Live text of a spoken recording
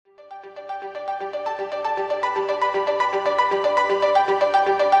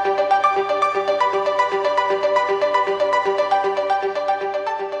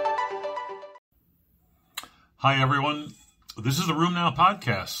Hi, everyone. This is the Room Now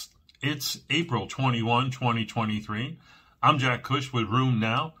podcast. It's April 21, 2023. I'm Jack Cush with Room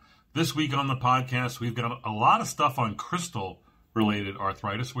Now. This week on the podcast, we've got a lot of stuff on crystal-related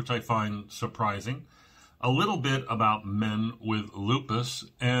arthritis, which I find surprising. A little bit about men with lupus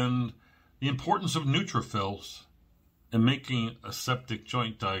and the importance of neutrophils in making a septic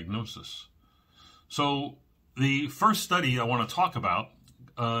joint diagnosis. So the first study I want to talk about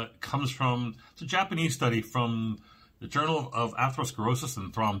comes from, it's a Japanese study from the Journal of Atherosclerosis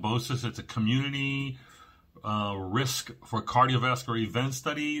and Thrombosis. It's a community risk for cardiovascular event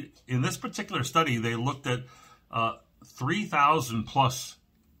study. In this particular study, they looked at 3,000 plus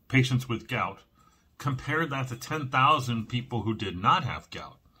patients with gout, compared that to 10,000 people who did not have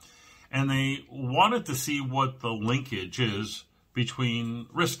gout. And they wanted to see what the linkage is between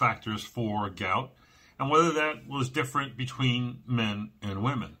risk factors for gout and whether that was different between men and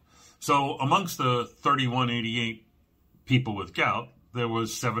women. So amongst the 3,188 people with gout, there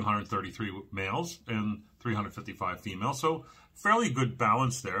was 733 males and 355 females. So fairly good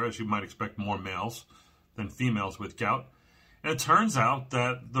balance there, as you might expect more males than females with gout. And it turns out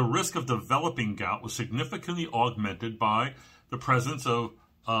that the risk of developing gout was significantly augmented by the presence of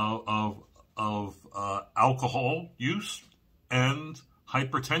alcohol use and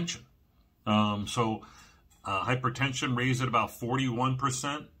hypertension. Hypertension raised at about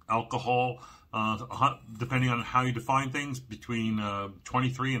 41%, alcohol, depending on how you define things, between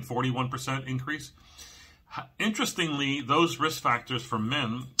 23 and 41% increase. Interestingly, those risk factors for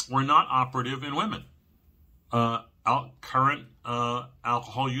men were not operative in women. Current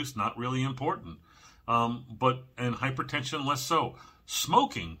alcohol use, not really important, and hypertension less so.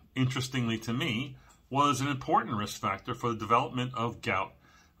 Smoking, interestingly to me, was an important risk factor for the development of gout,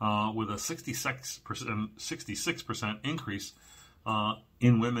 with a 66% increase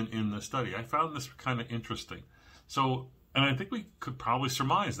in women in the study. I found this kind of interesting. So, and I think we could probably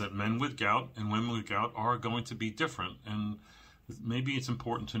surmise that men with gout and women with gout are going to be different, and maybe it's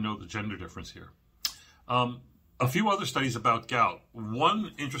important to know the gender difference here. A few other studies about gout.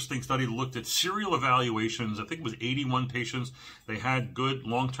 One interesting study looked at serial evaluations. I think it was 81 patients. They had good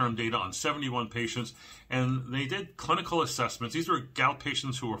long-term data on 71 patients, and they did clinical assessments. These were gout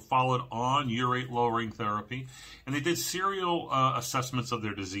patients who were followed on urate-lowering therapy, and they did serial assessments of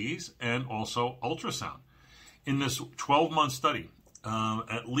their disease and also ultrasound. In this 12-month study,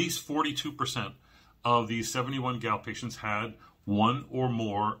 at least 42% of these 71 gout patients had one or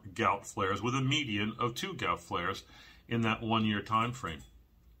more gout flares, with a median of 2 gout flares in that 1 year time frame.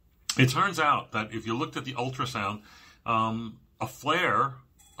 It turns out that if you looked at the ultrasound, a flare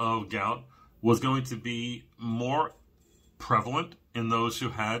of gout was going to be more prevalent in those who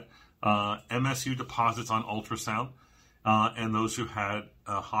had MSU deposits on ultrasound and those who had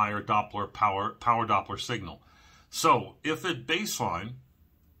a higher Doppler power Doppler signal. So if at baseline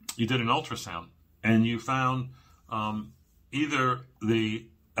you did an ultrasound and you found either the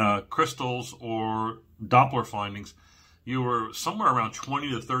crystals or Doppler findings, you were somewhere around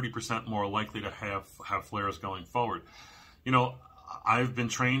 20 to 30% more likely to have flares going forward. You know, I've been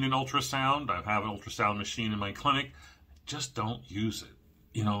trained in ultrasound. I have an ultrasound machine in my clinic. Just don't use it.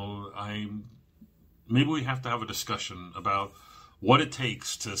 You know, maybe we have to have a discussion about what it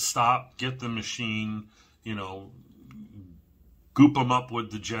takes to stop, get the machine, you know, goop them up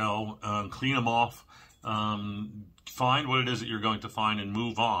with the gel, clean them off, find what it is that you're going to find and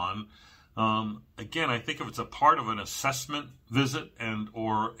move on. Again, I think if it's a part of an assessment visit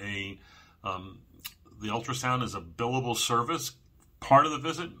or the ultrasound is a billable service part of the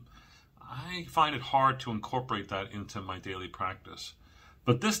visit, I find it hard to incorporate that into my daily practice.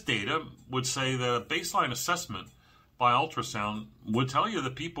 But this data would say that a baseline assessment by ultrasound would tell you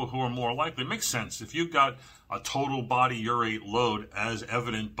that people who are more likely, it makes sense. If you've got a total body urate load as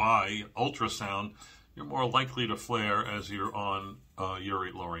evident by ultrasound, you're more likely to flare as you're on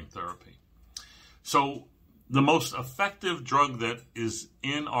urate-lowering therapy. So the most effective drug that is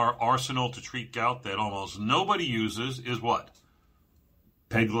in our arsenal to treat gout that almost nobody uses is what?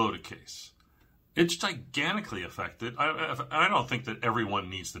 Pegloticase. It's gigantically effective. I don't think that everyone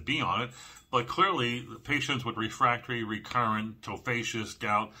needs to be on it, but clearly patients with refractory, recurrent, tophaceous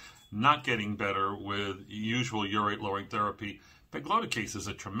gout not getting better with usual urate-lowering therapy. Pegloticase is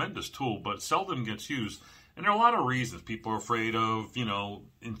a tremendous tool, but seldom gets used. And there are a lot of reasons. People are afraid of,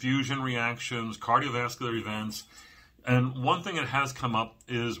 infusion reactions, cardiovascular events. And one thing that has come up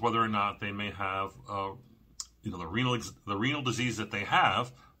is whether or not they may have, the renal disease that they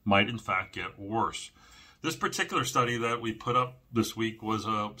have might in fact get worse. This particular study that we put up this week was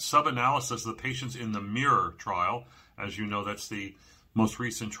a sub-analysis of the patients in the MIRROR trial. As you know, that's the most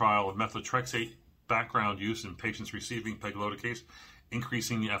recent trial of methotrexate background use in patients receiving pegloticase,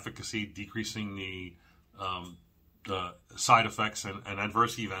 increasing the efficacy, decreasing the side effects and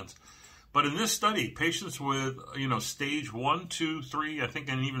adverse events. But in this study, patients with, stage 1, 2, 3, I think,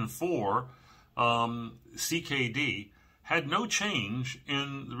 and even 4 CKD had no change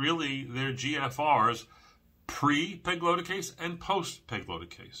in really their GFRs pre-pegloticase and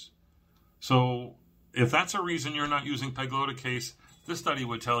post-pegloticase. So if that's a reason you're not using pegloticase, this study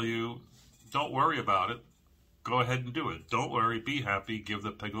would tell you, don't worry about it. Go ahead and do it. Don't worry. Be happy. Give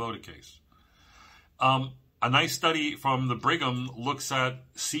the pegloticase. A nice study from the Brigham looks at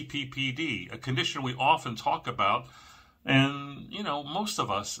CPPD, a condition we often talk about. And, most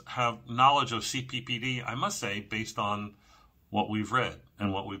of us have knowledge of CPPD, I must say, based on what we've read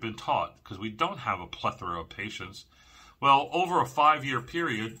and what we've been taught, because we don't have a plethora of patients. Well, over a 5-year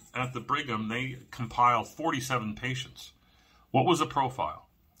period at the Brigham, they compiled 47 patients. What was the profile?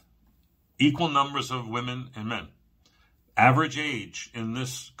 Equal numbers of women and men. Average age in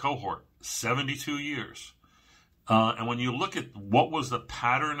this cohort, 72 years. And when you look at what was the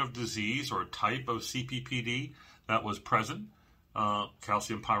pattern of disease or type of CPPD that was present,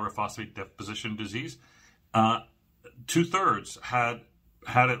 calcium pyrophosphate deposition disease, 2/3 had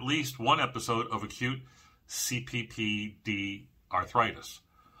at least one episode of acute CPPD arthritis.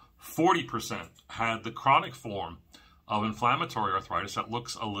 40% had the chronic form of inflammatory arthritis that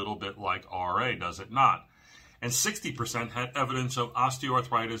looks a little bit like RA, does it not? And 60% had evidence of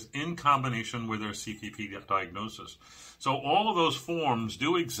osteoarthritis in combination with their CPP diagnosis. So all of those forms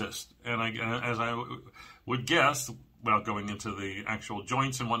do exist. And as I would guess, without going into the actual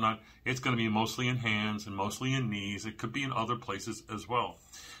joints and whatnot, it's going to be mostly in hands and mostly in knees. It could be in other places as well.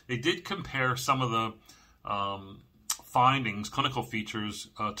 They did compare some of the findings, clinical features,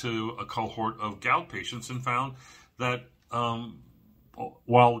 to a cohort of gout patients and found that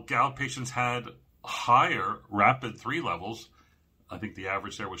while gout patients had higher rapid 3 levels, I think the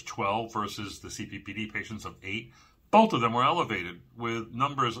average there was 12 versus the CPPD patients of 8, both of them were elevated with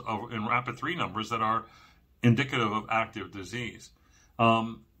numbers in rapid 3 numbers that are indicative of active disease.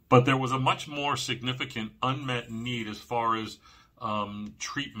 But there was a much more significant unmet need as far as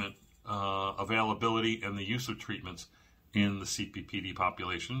treatment availability and the use of treatments in the CPPD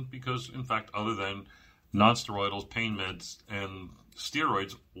population because, in fact, other than nonsteroidals, pain meds, and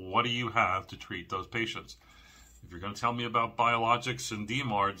steroids, what do you have to treat those patients? If you're going to tell me about biologics and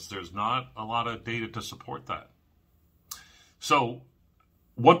DMARDs, there's not a lot of data to support that. So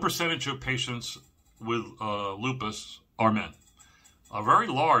what percentage of patients with lupus are men? A very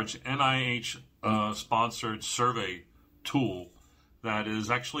large NIH-sponsored survey tool that is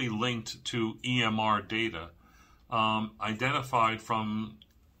actually linked to EMR data identified from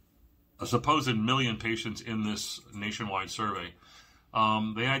a supposed million patients in this nationwide survey.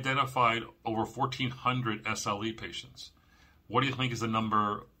 They identified over 1,400 SLE patients. What do you think is the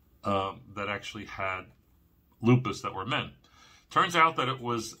number that actually had lupus that were men? Turns out that it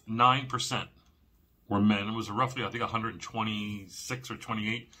was 9% were men. It was roughly, I think, 126 or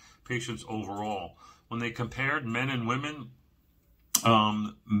 28 patients overall. When they compared men and women,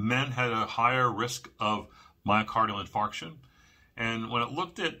 men had a higher risk of myocardial infarction. And when it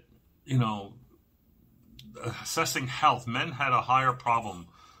looked at, assessing health, men had a higher problem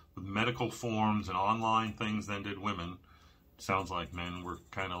with medical forms and online things than did women. Sounds like men were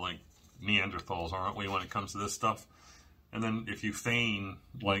kind of like Neanderthals, aren't we, when it comes to this stuff? And then if you feign,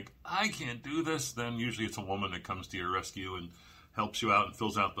 like, I can't do this, then usually it's a woman that comes to your rescue and helps you out and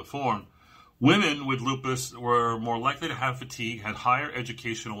fills out the form. Women with lupus were more likely to have fatigue, had higher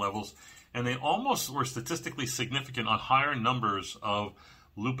educational levels, and they almost were statistically significant on higher numbers of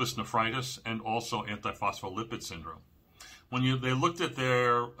lupus nephritis and also antiphospholipid syndrome. When they looked at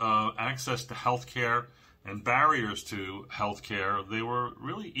their access to health care and barriers to health care, they were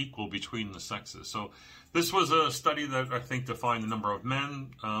really equal between the sexes. So this was a study that I think defined the number of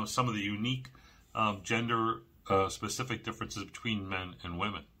men, some of the unique gender-specific differences between men and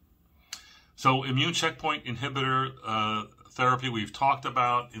women. So immune checkpoint inhibitor therapy we've talked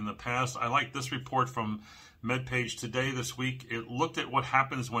about in the past. I like this report from MedPage Today this week. It looked at what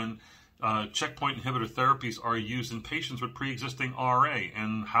happens when checkpoint inhibitor therapies are used in patients with pre-existing RA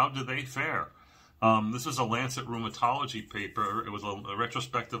and how do they fare. This is a Lancet Rheumatology paper. It was a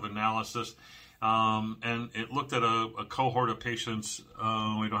retrospective analysis, and it looked at a cohort of patients,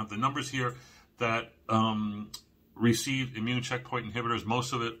 we don't have the numbers here, that received immune checkpoint inhibitors.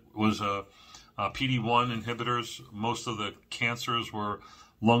 Most of it was PD-1 inhibitors. Most of the cancers were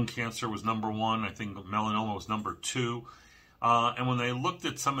lung cancer was number 1. I think melanoma was number 2. And when they looked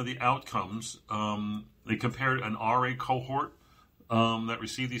at some of the outcomes, they compared an RA cohort that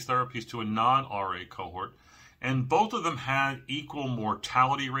received these therapies to a non-RA cohort. And both of them had equal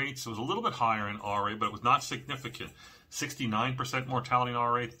mortality rates. It was a little bit higher in RA, but it was not significant. 69% mortality in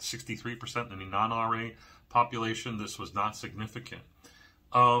RA, 63% in the non-RA population. This was not significant.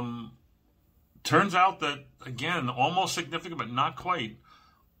 Turns out that, again, almost significant, but not quite.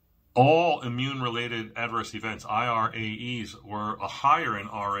 All immune-related adverse events, IRAEs, were higher in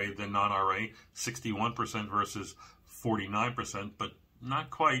RA than non-RA, 61% versus 49%, but not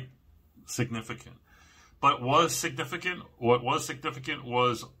quite significant. But was significant? What was significant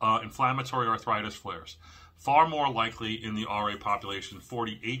was inflammatory arthritis flares. Far more likely in the RA population,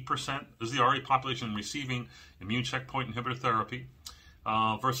 48% is the RA population receiving immune checkpoint inhibitor therapy,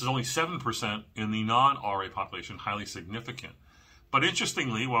 versus only 7% in the non-RA population, highly significant. But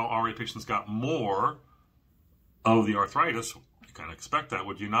interestingly, while RA patients got more of the arthritis, you kind of expect that,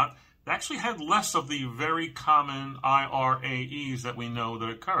 would you not? They actually had less of the very common IRAEs that we know that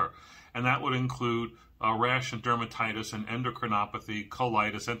occur. And that would include rash and dermatitis and endocrinopathy,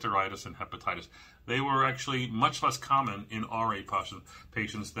 colitis, enteritis, and hepatitis. They were actually much less common in RA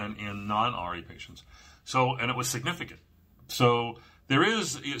patients than in non-RA patients. So, and it was significant. So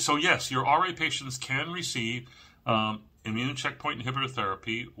yes, your RA patients can receive immune checkpoint inhibitor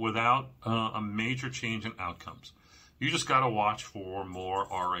therapy without a major change in outcomes. You just got to watch for more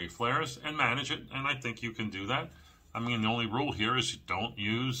RA flares and manage it, and I think you can do that. I mean, the only rule here is you don't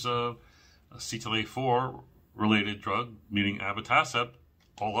use a CTLA-4 related drug, meaning abatacept.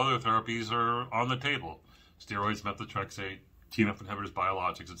 All other therapies are on the table: steroids, methotrexate, TNF inhibitors,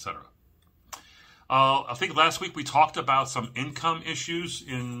 biologics, etc. I think last week we talked about some income issues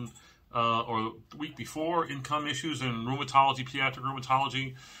or the week before, income issues in rheumatology, pediatric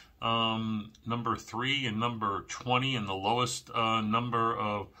rheumatology, number 3 and number 20, and the lowest number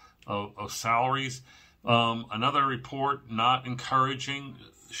of salaries. Another report, not encouraging,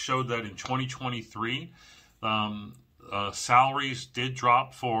 showed that in 2023, salaries did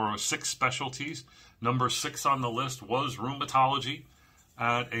drop for 6 specialties. Number 6 on the list was rheumatology,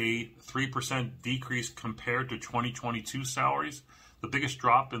 at a 3% decrease compared to 2022 salaries. The biggest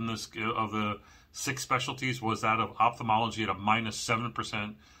drop in this of the 6 specialties was that of ophthalmology at a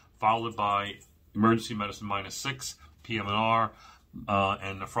 -7%, followed by emergency medicine -6%, PM&R,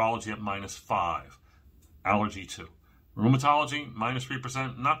 and nephrology at -5%. Allergy 2. Rheumatology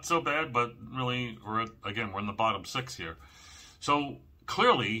 -3%, not so bad, but really we're in the bottom 6 here. So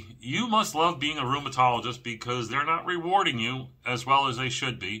clearly, you must love being a rheumatologist because they're not rewarding you as well as they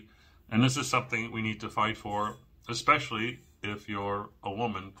should be, and this is something we need to fight for, especially if you're a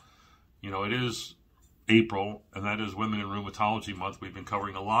woman. You know, it is April, and that is Women in Rheumatology Month. We've been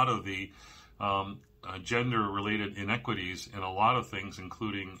covering a lot of the gender-related inequities in a lot of things,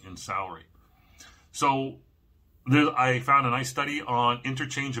 including in salary. So I found a nice study on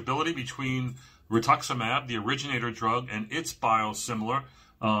interchangeability between rituximab, the originator drug, and its biosimilar,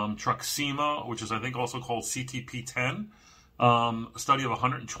 Truxima, which is I think also called CTP10, a study of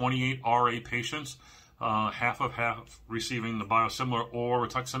 128 RA patients, half receiving the biosimilar or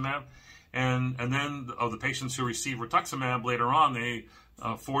rituximab. And then of the patients who receive rituximab later on,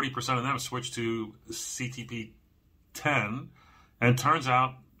 40% of them switched to CTP10. And it turns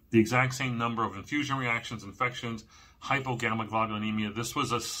out the exact same number of infusion reactions, infections, hypogammaglobulinemia. This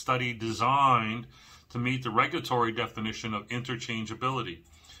was a study designed to meet the regulatory definition of interchangeability.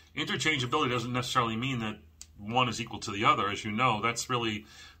 Interchangeability doesn't necessarily mean that one is equal to the other. As you know, that's really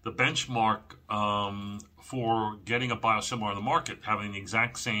the benchmark for getting a biosimilar on the market, having the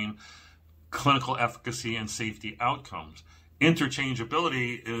exact same clinical efficacy and safety outcomes.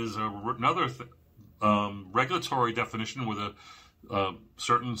 Interchangeability is another regulatory definition with a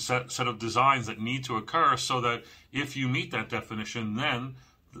certain set of designs that need to occur so that if you meet that definition, then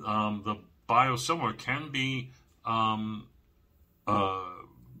the biosimilar can be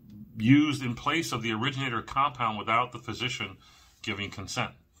used in place of the originator compound without the physician giving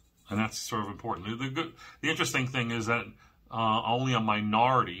consent. And that's sort of important. The interesting thing is that only a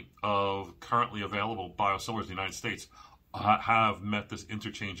minority of currently available biosimilars in the United States have met this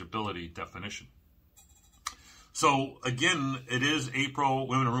interchangeability definition. So again, it is April,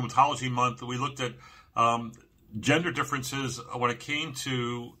 Women in Rheumatology Month. We looked at gender differences when it came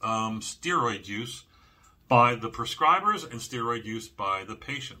to steroid use by the prescribers and steroid use by the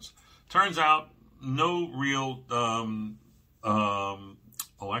patients. Turns out no real,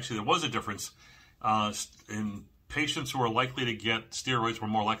 actually there was a difference in patients who were likely to get steroids were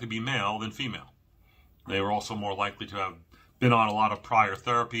more likely to be male than female. They were also more likely to have been on a lot of prior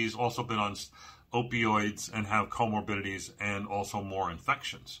therapies, also been on opioids and have comorbidities and also more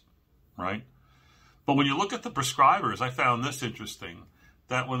infections, right? But when you look at the prescribers, I found this interesting,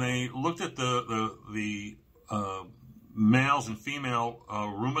 that when they looked at the males and female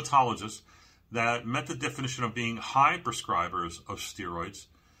rheumatologists that met the definition of being high prescribers of steroids,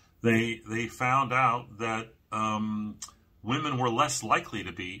 they found out that women were less likely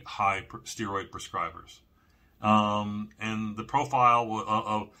to be high steroid prescribers. And the profile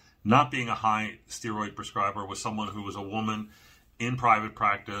of not being a high steroid prescriber was someone who was a woman in private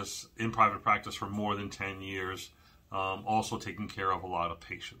practice for more than 10 years, also taking care of a lot of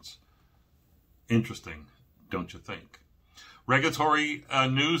patients. Interesting, don't you think? Regulatory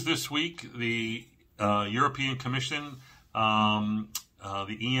news this week: the European Commission,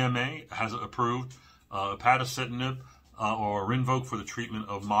 the EMA, has approved upadacitinib or Rinvoq for the treatment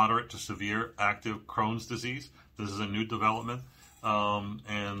of moderate to severe active Crohn's disease. This is a new development,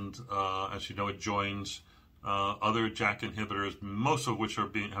 and as you know, it joins other JAK inhibitors, most of which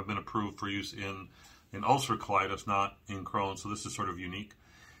have been approved for use in ulcerative colitis, not in Crohn's. So this is sort of unique.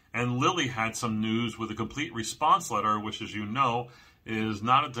 And Lilly had some news with a complete response letter, which, as you know, is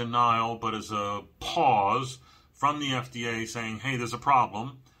not a denial, but is a pause from the FDA saying, hey, there's a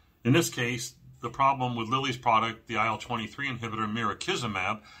problem. In this case, the problem with Lilly's product, the IL-23 inhibitor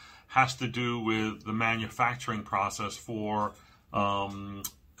mirikizumab, has to do with the manufacturing process for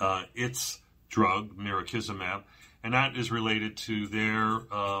its drug, mirikizumab, and that is related to their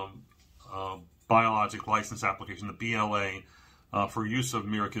biologic license application, the BLA, for use of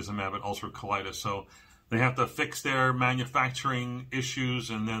mirikizumab in ulcerative colitis. So they have to fix their manufacturing issues,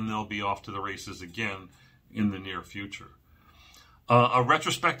 and then they'll be off to the races again in the near future. A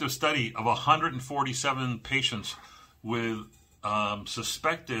retrospective study of 147 patients with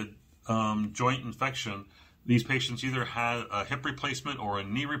suspected joint infection. These patients either had a hip replacement or a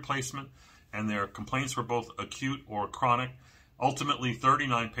knee replacement, and their complaints were both acute or chronic. Ultimately,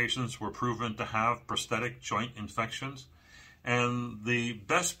 39 patients were proven to have prosthetic joint infections. And the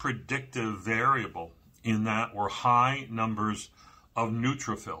best predictive variable in that were high numbers of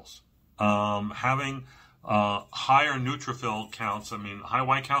neutrophils. Having higher neutrophil counts, I mean, high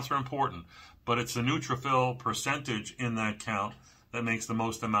white counts are important, but it's the neutrophil percentage in that count that makes the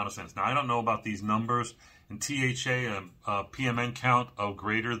most amount of sense. Now, I don't know about these numbers. In THA, a PMN count of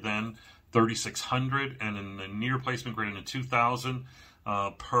greater than 3,600, and in the knee replacement greater than 2,000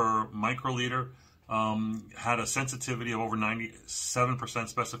 per microliter, had a sensitivity of over 97%,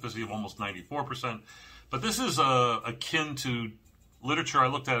 specificity of almost 94%. But this is akin to literature I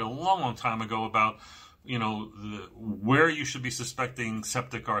looked at a long, long time ago about, where you should be suspecting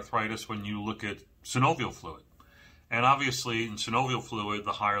septic arthritis when you look at synovial fluid. And obviously, in synovial fluid,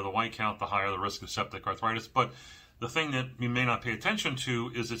 the higher the white count, the higher the risk of septic arthritis. But the thing that you may not pay attention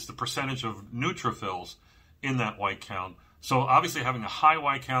to is it's the percentage of neutrophils in that white count. So obviously having a high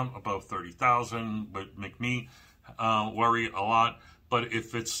white count above 30,000 would make me worry a lot. But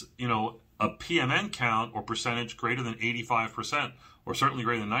if it's, a PMN count or percentage greater than 85%, or certainly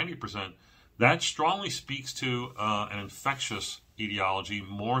greater than 90%, that strongly speaks to an infectious etiology,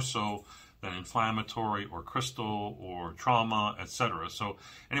 more so than inflammatory or crystal or trauma, etc. So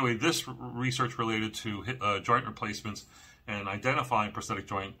anyway, this research related to joint replacements and identifying prosthetic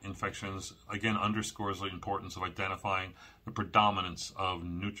joint infections, again, underscores the importance of identifying the predominance of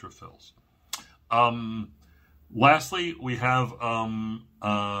neutrophils. Lastly, we have a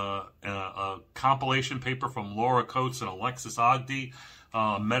compilation paper from Laura Coates and Alexis Ogden,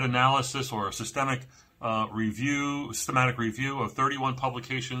 meta-analysis or a systematic review of 31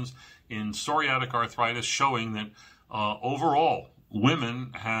 publications in psoriatic arthritis, showing that overall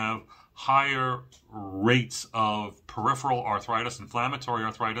women have higher rates of peripheral arthritis, inflammatory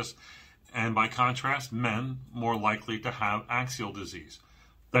arthritis, and by contrast, men more likely to have axial disease.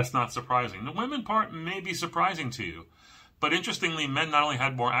 That's not surprising. The women part may be surprising to you, but interestingly, men not only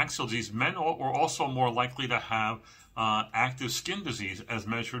had more axial disease, men were also more likely to have active skin disease as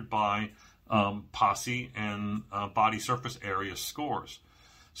measured by PASI and body surface area scores.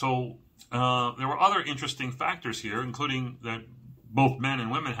 So there were other interesting factors here, including that both men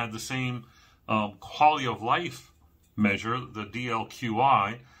and women had the same quality of life measure, the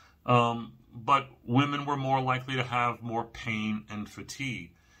DLQI, but women were more likely to have more pain and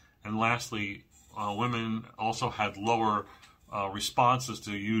fatigue. And lastly, women also had lower responses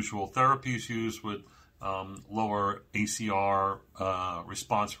to usual therapies used, with lower ACR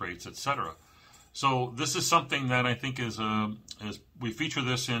response rates, etc. So this is something that I think is we feature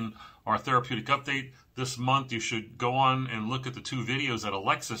this in our therapeutic update this month. You should go on and look at the two videos that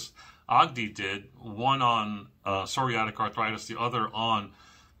Alexis Ogden did, one on psoriatic arthritis, the other on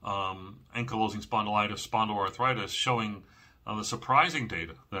ankylosing spondylitis, spondyloarthritis, showing the surprising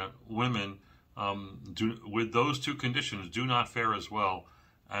data that women with those two conditions do not fare as well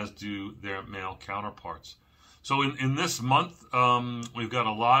as do their male counterparts. So in this month, we've got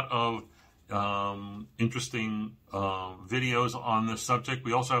a lot of interesting videos on this subject.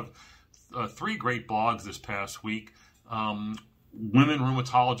 We also have 3 great blogs this past week. Women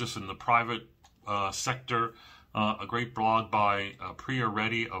rheumatologists in the private sector, a great blog by Priya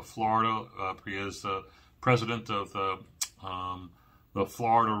Reddy of Florida. Priya is the president of the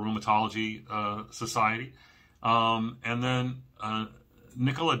Florida Rheumatology Society. And then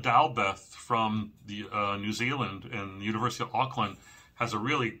Nicola Dalbeth from the New Zealand and the University of Auckland has a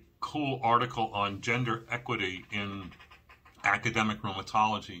really cool article on gender equity in academic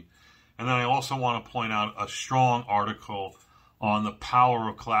rheumatology. And then I also want to point out a strong article on the power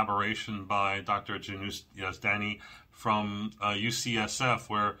of collaboration by Dr. Janus Yazdani from UCSF,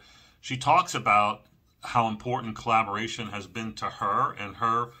 where she talks about how important collaboration has been to her and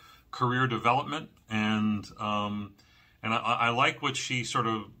her career development. And I like what she sort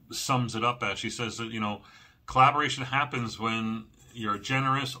of sums it up as. She says that, collaboration happens when you're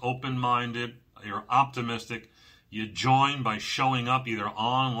generous, open-minded, you're optimistic, you join by showing up either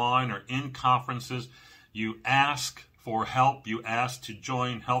online or in conferences, you ask for help, you ask to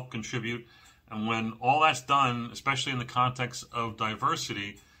join, help, contribute, and when all that's done, especially in the context of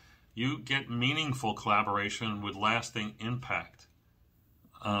diversity, you get meaningful collaboration with lasting impact.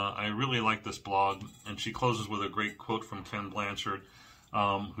 I really like this blog, and she closes with a great quote from Ken Blanchard,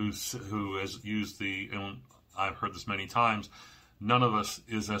 who has used and I've heard this many times, none of us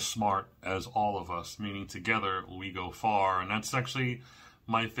is as smart as all of us, meaning together we go far. And that's actually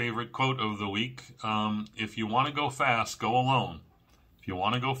my favorite quote of the week. If you want to go fast, go alone. If you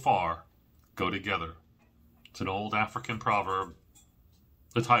want to go far, go together. It's an old African proverb,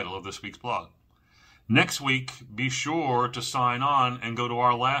 the title of this week's blog. Next week, be sure to sign on and go to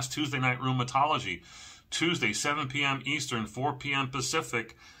our last Tuesday Night Rheumatology. Tuesday, 7 p.m. Eastern, 4 p.m.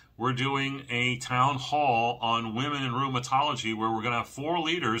 Pacific. We're doing a town hall on women in rheumatology where we're going to have 4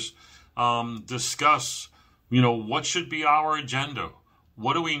 leaders discuss, what should be our agenda.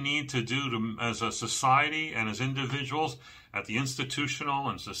 What do we need to do as a society and as individuals at the institutional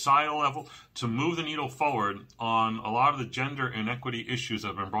and societal level to move the needle forward on a lot of the gender inequity issues that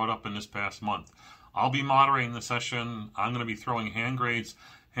have been brought up in this past month? I'll be moderating the session. I'm going to be throwing hand grenades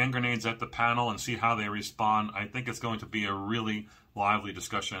at the panel and see how they respond. I think it's going to be a really lively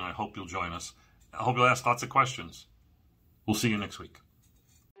discussion, and I hope you'll join us. I hope you'll ask lots of questions. We'll see you next week.